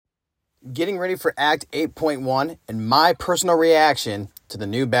getting ready for Act 8.1 and my personal reaction to the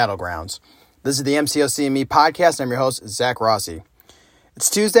new Battlegrounds. This is the MCOC and Me podcast. I'm your host, Zach Rossi.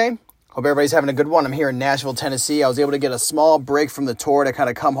 It's Tuesday. Hope everybody's having a good one. I'm here in Nashville, Tennessee. I was able to get a small break from the tour to kind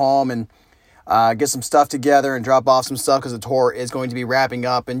of come home and get some stuff together and drop off some stuff because the tour is going to be wrapping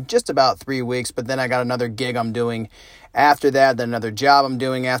up in just about 3 weeks. But then I got another gig I'm doing after that, then another job I'm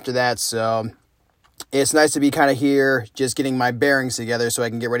doing after that. So it's nice to be kind of here, just getting my bearings together so I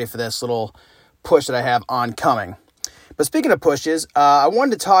can get ready for this little push that I have oncoming. But speaking of pushes, I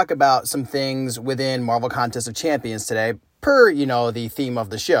wanted to talk about some things within Marvel Contest of Champions today, per, the theme of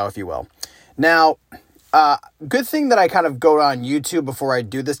the show, if you will. Now, good thing that I kind of go on YouTube before I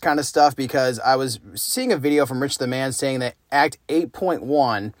do this kind of stuff, because I was seeing a video from Rich the Man saying that Act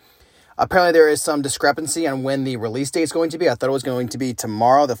 8.1, apparently there is some discrepancy on when the release date is going to be. I thought it was going to be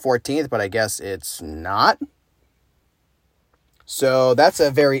tomorrow, the 14th, but I guess it's not. So that's a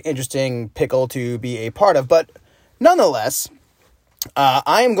very interesting pickle to be a part of. But nonetheless,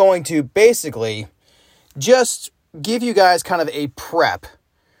 I am going to basically just give you guys kind of a prep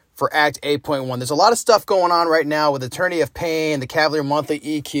for Act 8.1. There's a lot of stuff going on right now with Eternity of Pain, the Cavalier Monthly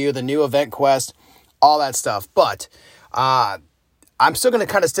EQ, the new event quest, all that stuff. But I'm still going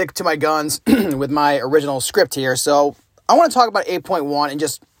to kind of stick to my guns with my original script here. So I want to talk about 8.1 and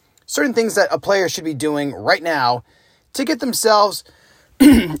just certain things that a player should be doing right now to get themselves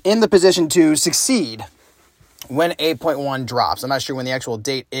in the position to succeed when 8.1 drops. I'm not sure when the actual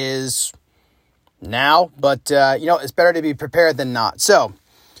date is now, but it's better to be prepared than not. So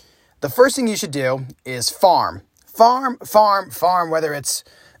the first thing you should do is farm, whether it's,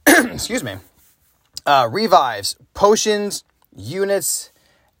 revives, potions, units,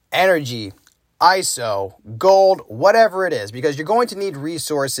 energy, ISO, gold, whatever it is, because you're going to need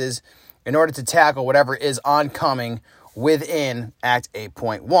resources in order to tackle whatever is oncoming within Act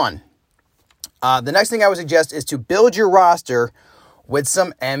 8.1. The next thing I would suggest is to build your roster with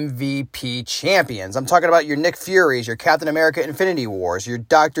some MVP champions. I'm talking about your Nick Furies, your Captain America Infinity Wars, your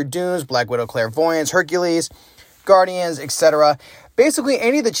Doctor Dooms, Black Widow Clairvoyance, Hercules, Guardians, etc. Basically,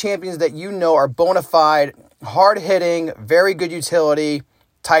 any of the champions that you know are bona fide, hard-hitting, very good utility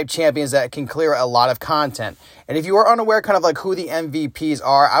type champions that can clear a lot of content. And if you are unaware kind of like who the MVPs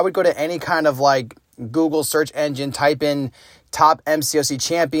are, I would go to any kind of like Google search engine, type in top MCOC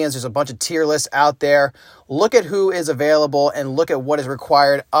champions. There's a bunch of tier lists out there. Look at who is available and look at what is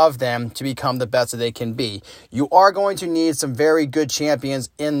required of them to become the best that they can be. You are going to need some very good champions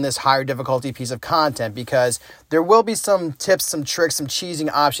in this higher difficulty piece of content, because there will be some tips, some tricks, some cheesing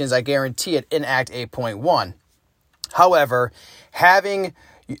options, I guarantee it, in Act 8.1. However, having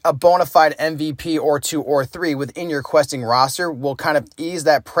a bona fide MVP or 2 or 3 within your questing roster will kind of ease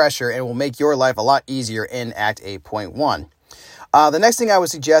that pressure and will make your life a lot easier in Act 8.1. The next thing I would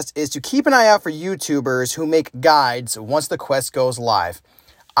suggest is to keep an eye out for YouTubers who make guides once the quest goes live.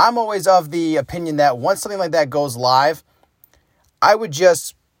 I'm always of the opinion that once something like that goes live, I would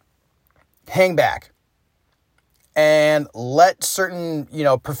just hang back and let certain,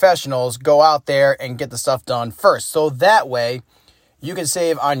 professionals go out there and get the stuff done first. So that way you can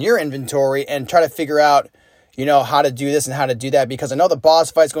save on your inventory and try to figure out, how to do this and how to do that, because I know the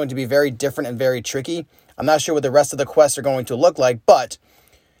boss fight is going to be very different and very tricky. I'm not sure what the rest of the quests are going to look like, but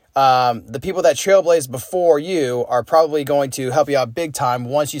the people that trailblazed before you are probably going to help you out big time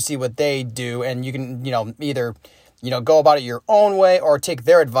once you see what they do, and you can, either, go about it your own way or take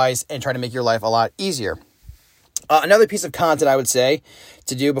their advice and try to make your life a lot easier. Another piece of content I would say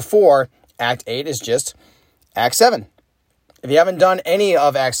to do before Act 8 is just Act 7. If you haven't done any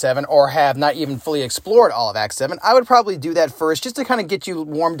of Act 7 or have not even fully explored all of Act 7, I would probably do that first just to kind of get you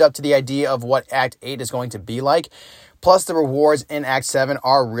warmed up to the idea of what Act 8 is going to be like. Plus, the rewards in Act 7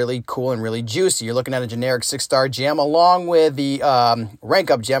 are really cool and really juicy. You're looking at a generic 6-star gem along with the rank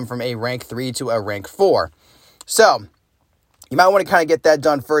up gem from a rank 3 to a rank 4. So, you might want to kind of get that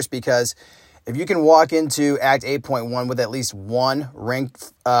done first, because if you can walk into Act 8.1 with at least one rank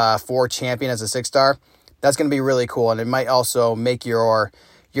 4 champion as a 6-star, that's going to be really cool, and it might also make your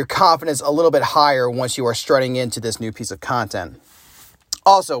confidence a little bit higher once you are strutting into this new piece of content.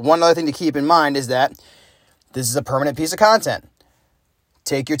 Also, one other thing to keep in mind is that this is a permanent piece of content.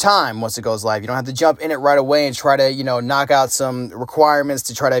 Take your time once it goes live. You don't have to jump in it right away and try to, knock out some requirements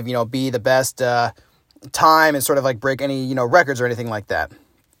to try to, be the best time and sort of like break any, records or anything like that.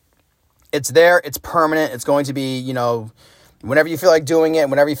 It's there. It's permanent. It's going to be, whenever you feel like doing it,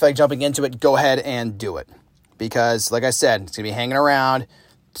 whenever you feel like jumping into it, go ahead and do it. Because, like I said, it's going to be hanging around.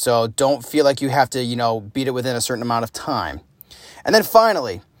 So don't feel like you have to, beat it within a certain amount of time. And then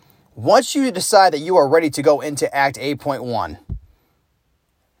finally, once you decide that you are ready to go into Act 8.1,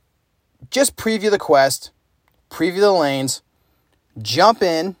 just preview the quest, preview the lanes, jump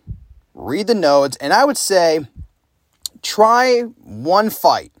in, read the nodes, and I would say try one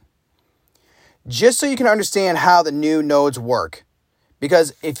fight just so you can understand how the new nodes work.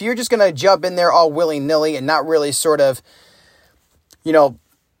 Because if you're just going to jump in there all willy-nilly and not really sort of,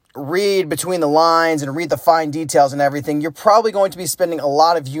 read between the lines and read the fine details and everything, you're probably going to be spending a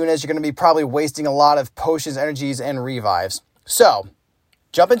lot of units. You're going to be probably wasting a lot of potions, energies, and revives. So,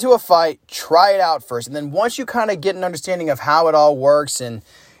 jump into a fight, try it out first, and then once you kind of get an understanding of how it all works and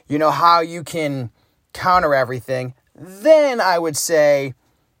how you can counter everything, then I would say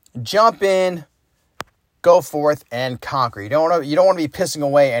jump in, go forth, and conquer. You don't want to be pissing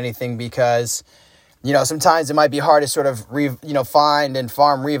away anything because sometimes it might be hard to sort of find and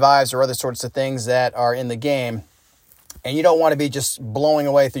farm revives or other sorts of things that are in the game, and you don't want to be just blowing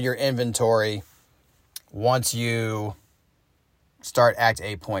away through your inventory once you start Act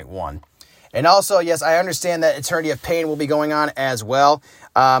 8.1. And also, yes, I understand that Eternity of Pain will be going on as well.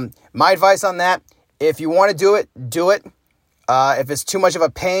 My advice on that, if you want to do it, do it. If it's too much of a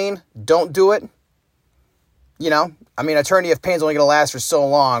pain, don't do it. Eternity of Pain is only going to last for so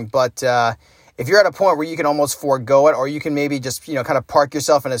long, but if you're at a point where you can almost forego it, or you can maybe just, kind of park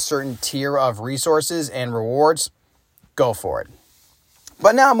yourself in a certain tier of resources and rewards, go for it.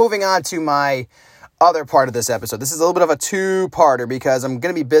 But now moving on to my other part of this episode. This is a little bit of a two-parter because I'm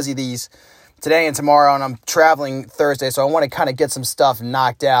going to be busy these today and tomorrow, and I'm traveling Thursday, so I want to kind of get some stuff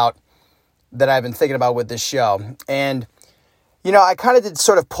knocked out that I've been thinking about with this show. And I kind of did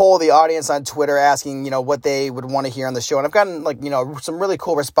sort of poll the audience on Twitter asking, what they would want to hear on the show. And I've gotten some really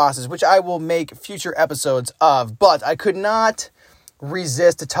cool responses, which I will make future episodes of. But I could not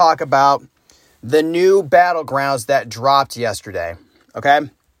resist to talk about the new Battlegrounds that dropped yesterday. Okay.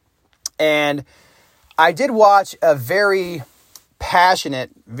 And I did watch a very passionate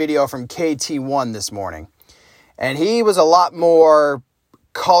video from KT1 this morning. And he was a lot more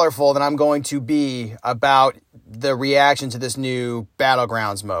colorful than I'm going to be about the reaction to this new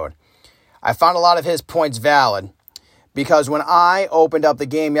Battlegrounds mode. I found a lot of his points valid because when I opened up the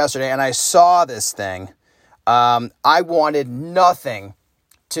game yesterday and I saw this thing, I wanted nothing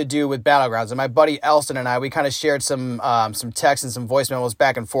to do with Battlegrounds. And my buddy Elston and I, we kind of shared some texts and some voice memos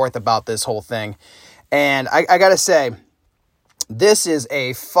back and forth about this whole thing. And I gotta say, this is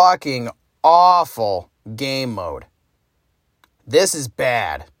a fucking awful game mode. This is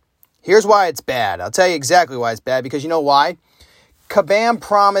bad. Here's why it's bad. I'll tell you exactly why it's bad, because you know why? Kabam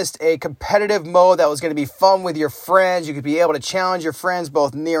promised a competitive mode that was going to be fun with your friends. You could be able to challenge your friends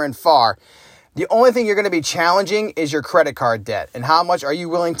both near and far. The only thing you're going to be challenging is your credit card debt. And how much are you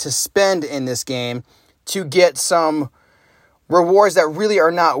willing to spend in this game to get some rewards that really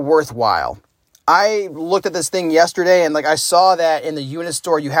are not worthwhile? I looked at this thing yesterday and I saw that in the unit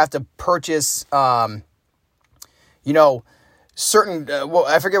store you have to purchase, certain,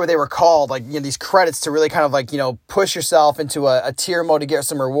 I forget what they were called, these credits to really kind of push yourself into a tier mode to get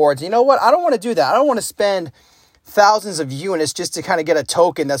some rewards. You know what? I don't want to do that. I don't want to spend thousands of units just to kind of get a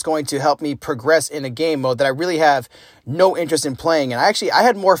token that's going to help me progress in a game mode that I really have no interest in playing. And I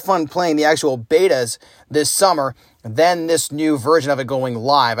had more fun playing the actual betas this summer than this new version of it going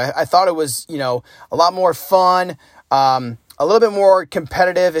live. I thought it was, a lot more fun, a little bit more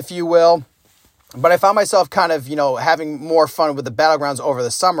competitive, if you will. But I found myself kind of, having more fun with the Battlegrounds over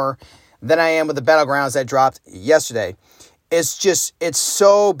the summer than I am with the Battlegrounds that dropped yesterday. It's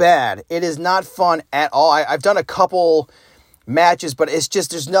so bad. It is not fun at all. I've done a couple matches, but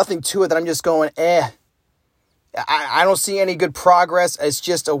there's nothing to it that I'm just going, I don't see any good progress. It's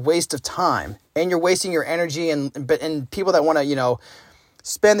just a waste of time. And you're wasting your energy and people that want to,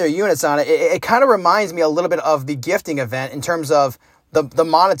 spend their units on it. It kind of reminds me a little bit of the gifting event in terms of the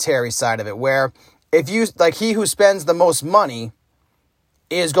monetary side of it, where if you, he who spends the most money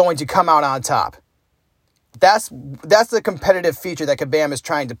is going to come out on top. That's the competitive feature that Kabam is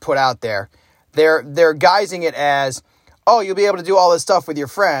trying to put out there. They're guising it as, oh, you'll be able to do all this stuff with your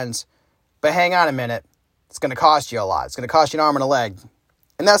friends, but hang on a minute, it's going to cost you a lot. It's going to cost you an arm and a leg,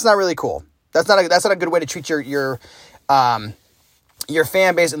 and that's not really cool. That's not a good way to treat your fan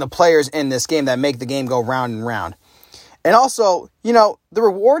base and the players in this game that make the game go round and round. And also, the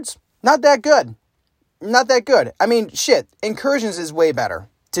rewards, not that good. Not that good. I mean, shit, Incursions is way better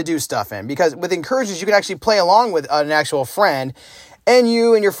to do stuff in, because with Incursions, you can actually play along with an actual friend, and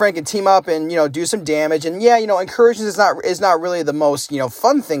you and your friend can team up and, do some damage. And yeah, Incursions is not really the most,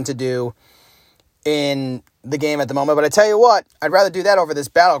 fun thing to do in the game at the moment. But I tell you what, I'd rather do that over this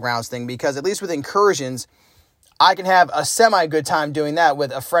Battlegrounds thing, because at least with Incursions, I can have a semi-good time doing that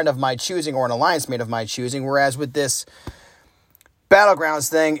with a friend of my choosing or an alliance mate of my choosing, whereas with this Battlegrounds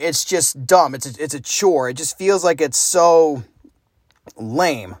thing, it's just dumb. It's a chore. It just feels like it's so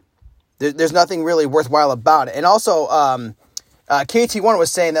lame. There's nothing really worthwhile about it. And also, KT1 was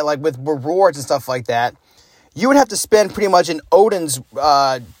saying that, like, with rewards and stuff like that, you would have to spend pretty much an Odin's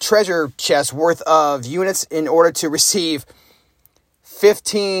treasure chest worth of units in order to receive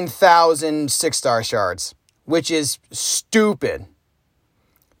 15,000 6-star shards, which is stupid.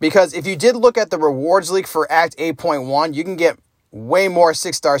 Because if you did look at the rewards leak for Act 8.1, you can get way more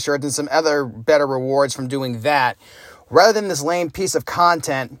 6-star shards and some other better rewards from doing that, rather than this lame piece of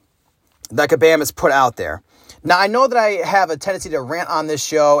content that Kabam has put out there. Now, I know that I have a tendency to rant on this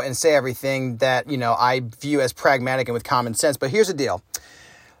show and say everything that, I view as pragmatic and with common sense, but here's the deal.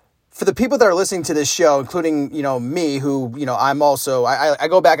 For the people that are listening to this show, including, me, who, I'm also, I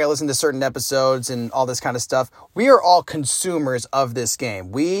go back, I listen to certain episodes and all this kind of stuff. We are all consumers of this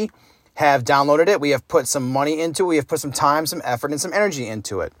game. We have downloaded it. We have put some money into it. We have put some time, some effort, and some energy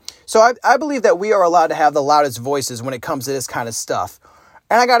into it. So I believe that we are allowed to have the loudest voices when it comes to this kind of stuff.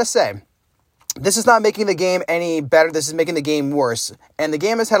 And I got to say, this is not making the game any better. This is making the game worse. And the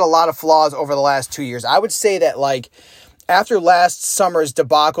game has had a lot of flaws over the last 2 years. I would say that, like, after last summer's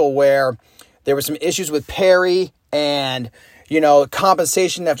debacle where there were some issues with parry and,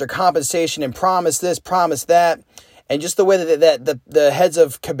 compensation after compensation and promise this, promise that, and just the way that the heads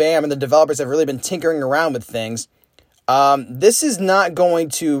of Kabam and the developers have really been tinkering around with things, this is not going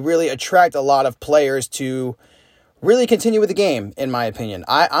to really attract a lot of players to really continue with the game, in my opinion.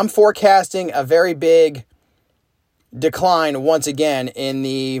 I'm forecasting a very big decline once again in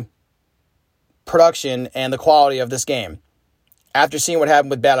the production and the quality of this game after seeing what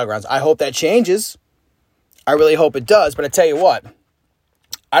happened with Battlegrounds. I hope that changes. I really hope it does, but I tell you what,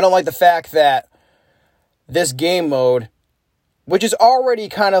 I don't like the fact that this game mode, which is already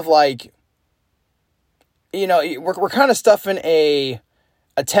kind of like, we're kind of stuffing a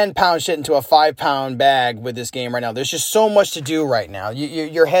 10-pound shit into a 5-pound bag with this game right now. There's just so much to do right now.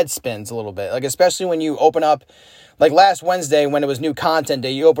 Your head spins a little bit, like, especially when you open up, like last Wednesday when it was new content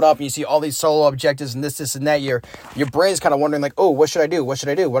day, you open up and you see all these solo objectives and this and that. Your brain's kind of wondering, like, oh, what should I do? What should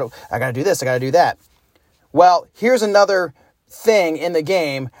I do? I got to do this. I got to do that. Well, here's another thing in the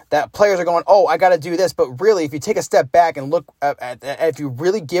game that players are going, oh, I got to do this. But really, if you take a step back and look at if you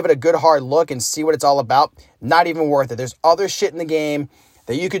really give it a good hard look and see what it's all about, not even worth it. There's other shit in the game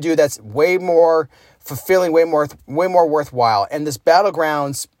that you could do that's way more fulfilling, way more worthwhile. And this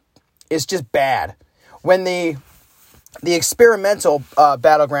Battlegrounds is just bad. When the experimental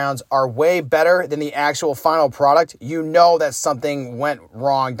Battlegrounds are way better than the actual final product, you know that something went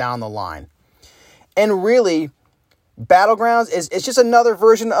wrong down the line. And really, Battlegrounds it's just another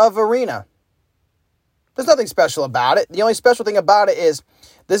version of Arena. There's nothing special about it. The only special thing about it is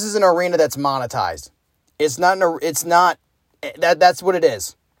this is an arena that's monetized. That's what it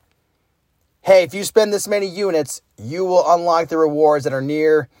is. Hey, if you spend this many units, you will unlock the rewards that are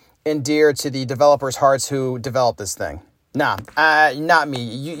near and dear to the developers' hearts who developed this thing. Nah, not me.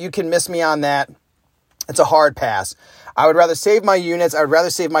 You can miss me on that. It's a hard pass. I would rather save my units. I would rather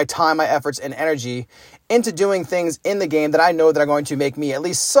save my time, my efforts, and energy into doing things in the game that I know that are going to make me at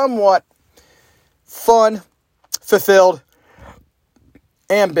least somewhat fun, fulfilled,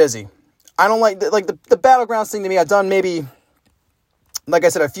 and busy. I don't like the Battlegrounds thing to me. I've done maybe, like I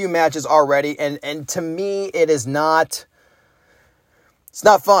said, a few matches already, and to me, it's not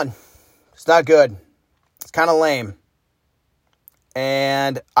fun. It's not good. It's kind of lame.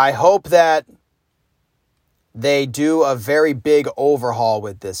 And I hope that they do a very big overhaul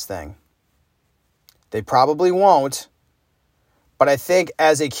with this thing. They probably won't, but I think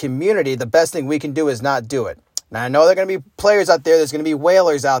as a community, the best thing we can do is not do it. Now, I know there are going to be players out there, there's going to be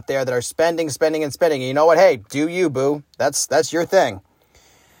whalers out there that are spending. And you know what? Hey, do you, boo. That's your thing.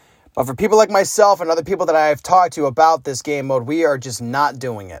 But for people like myself and other people that I've talked to about this game mode, we are just not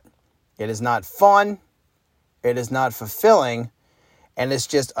doing it. It is not fun. It is not fulfilling. And it's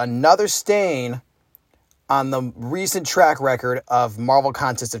just another stain on the recent track record of Marvel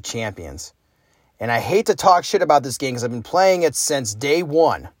Contest of Champions. And I hate to talk shit about this game because I've been playing it since day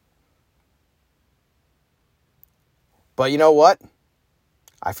one. But you know what?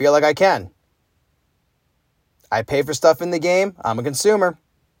 I feel like I can. I pay for stuff in the game. I'm a consumer.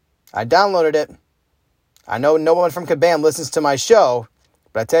 I downloaded it. I know no one from Kabam listens to my show,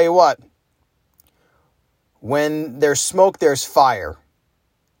 but I tell you what, when there's smoke, there's fire.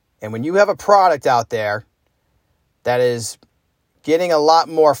 And when you have a product out there that is getting a lot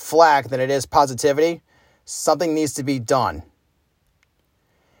more flack than it is positivity, something needs to be done.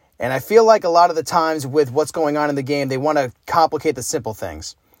 And I feel like a lot of the times with what's going on in the game, they want to complicate the simple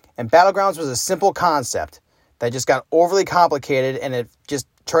things. And Battlegrounds was a simple concept. that just got overly complicated and it just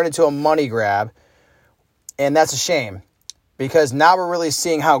turned into a money grab. And that's a shame, because now we're really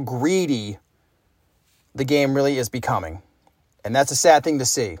seeing how greedy the game really is becoming. And that's a sad thing to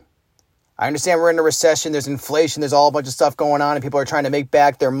see. I understand we're in a recession, there's inflation, there's all a bunch of stuff going on, and people are trying to make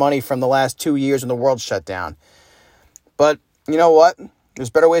back their money from the last 2 years when the world shut down. But you know what? There's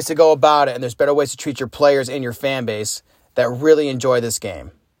better ways to go about it, and there's better ways to treat your players and your fan base that really enjoy this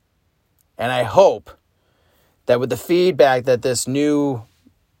game. And I hope that with the feedback that this new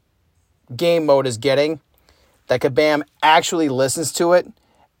game mode is getting, that Kabam actually listens to it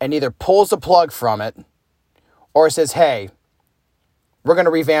and either pulls the plug from it or says, hey, we're going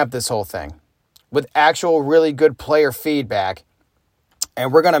to revamp this whole thing with actual really good player feedback,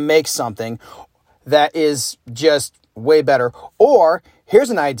 and we're going to make something that is just way better. Or,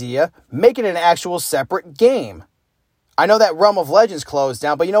 here's an idea, make it an actual separate game. I know that Realm of Legends closed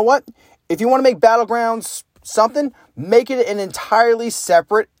down, but you know what? If you want to make Battlegrounds something, make it an entirely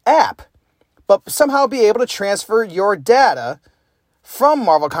separate app. But somehow be able to transfer your data from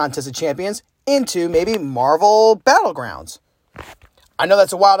Marvel Contest of Champions into maybe Marvel Battlegrounds. I know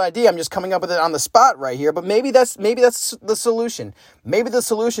that's a wild idea. I'm just coming up with it on the spot right here, but maybe that's the solution. Maybe the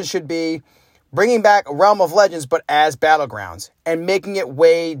solution should be bringing back Realm of Legends, but as Battlegrounds, and making it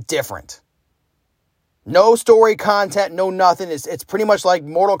way different. No story content, no nothing. It's pretty much like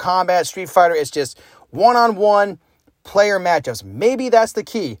Mortal Kombat, Street Fighter. It's just one-on-one player matchups. Maybe that's the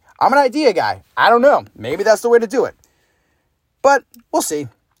key. I'm an idea guy. I don't know. Maybe that's the way to do it. But we'll see.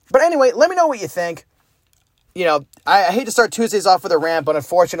 But anyway, let me know what you think. You know, I hate to start Tuesdays off with a rant, but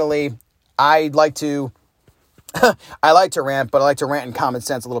unfortunately, I like to rant, but I like to rant in common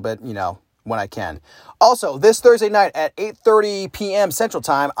sense a little bit, you know, when I can. Also, this Thursday night at 8:30 p.m. Central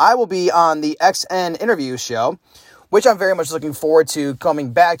Time, I will be on the XN interview show, which I'm very much looking forward to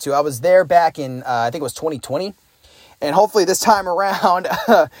coming back to. I was there back in, I think it was 2020. And hopefully this time around,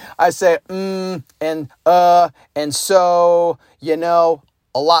 I say, and so, you know,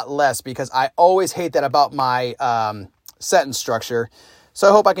 a lot less, because I always hate that about my sentence structure. So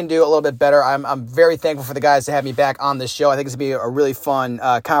I hope I can do a little bit better. I'm very thankful for the guys to have me back on this show. I think it's going to be a really fun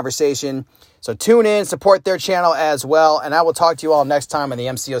conversation. So tune in, support their channel as well, and I will talk to you all next time on the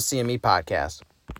MCOCME podcast.